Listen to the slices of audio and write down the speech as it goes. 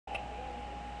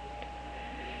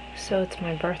So it's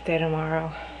my birthday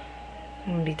tomorrow.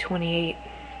 I'm gonna be 28.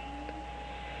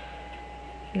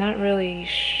 Not really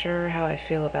sure how I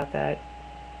feel about that.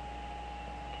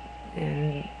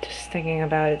 And just thinking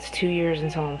about it's 2 years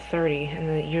until I'm 30, and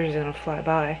the years are gonna fly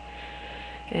by.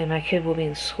 And my kid will be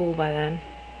in school by then.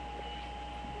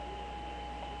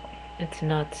 It's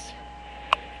nuts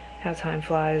how time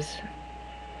flies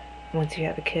once you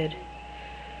have a kid.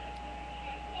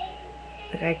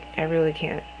 Like, I really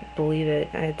can't believe it.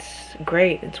 It's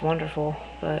great, it's wonderful,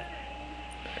 but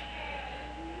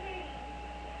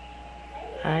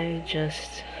I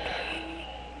just.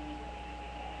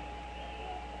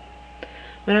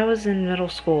 When I was in middle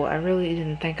school, I really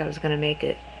didn't think I was going to make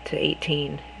it to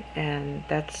 18, and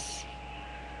that's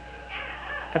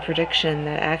a prediction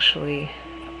that actually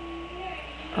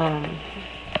um,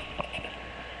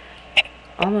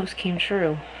 almost came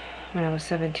true when I was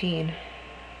 17.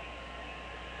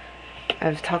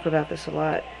 I've talked about this a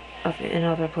lot in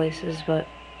other places, but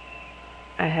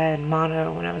I had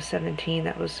mono when I was 17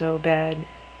 that was so bad.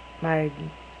 I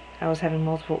was having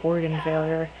multiple organ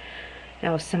failure, and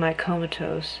I was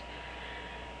semi-comatose.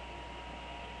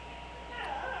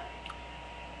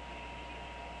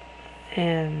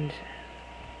 And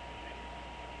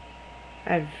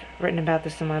I've written about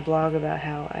this in my blog about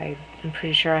how I'm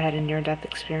pretty sure I had a near-death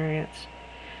experience.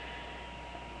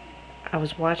 I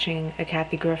was watching a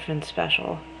Kathy Griffin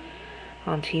special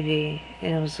on TV,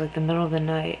 and it was like the middle of the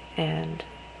night, and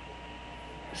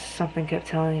something kept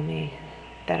telling me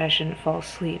that I shouldn't fall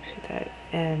asleep,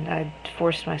 and I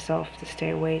forced myself to stay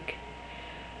awake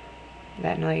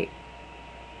that night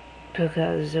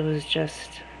because it was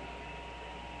just.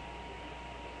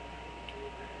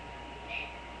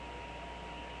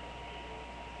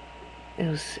 It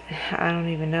was, I don't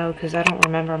even know, because I don't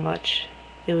remember much.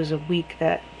 It was a week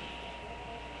that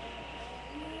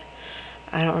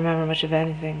I don't remember much of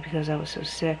anything because I was so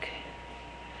sick.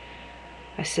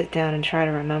 I sit down and try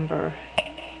to remember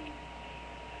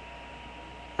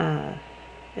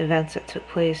events that took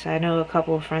place. I know a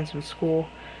couple of friends from school,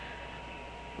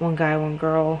 one guy, one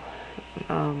girl.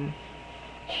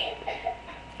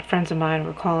 Friends of mine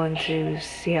were calling to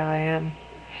see how I am.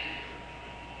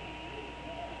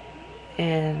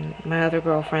 And my other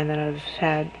girlfriend that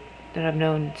I've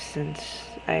known since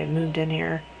I moved in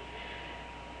here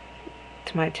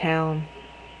to my town,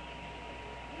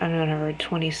 I've known her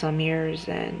 20 some years,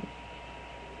 and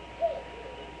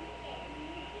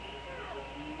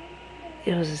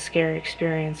it was a scary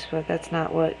experience, but that's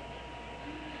not what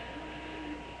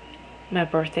my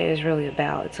birthday is really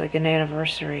about. It's like an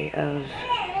anniversary of,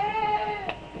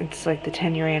 it's like the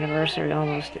 10-year anniversary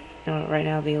almost, right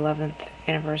now the 11th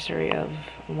anniversary of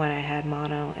when I had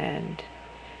mono and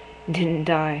didn't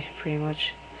die, pretty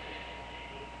much.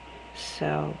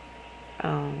 So,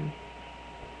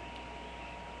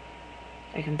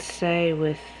 I can say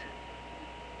with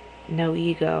no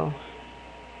ego,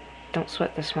 don't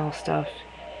sweat the small stuff,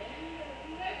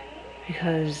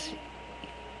 because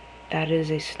that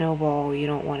is a snowball you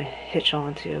don't want to hitch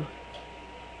onto.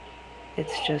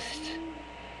 It's just,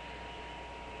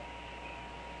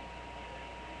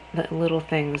 the little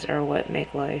things are what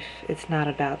make life. It's not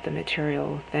about the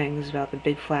material things, about the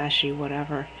big flashy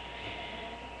whatever.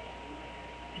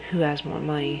 Who has more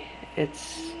money?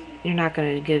 You're not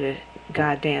going to give a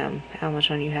goddamn how much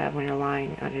money you have when you're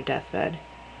lying on your deathbed.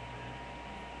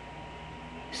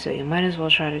 So you might as well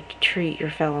try to treat your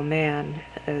fellow man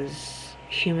as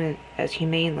humanely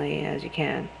as you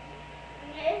can.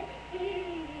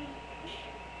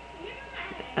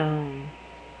 I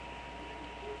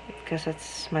guess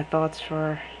that's my thoughts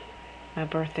for my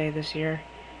birthday this year.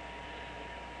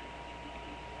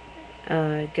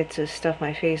 Get to stuff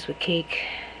my face with cake,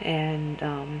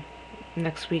 and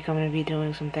next week I'm going to be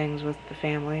doing some things with the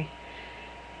family.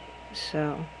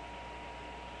 So,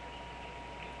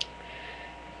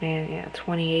 man, yeah,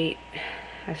 28.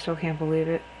 I still can't believe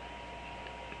it.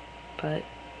 But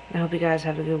I hope you guys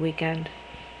have a good weekend.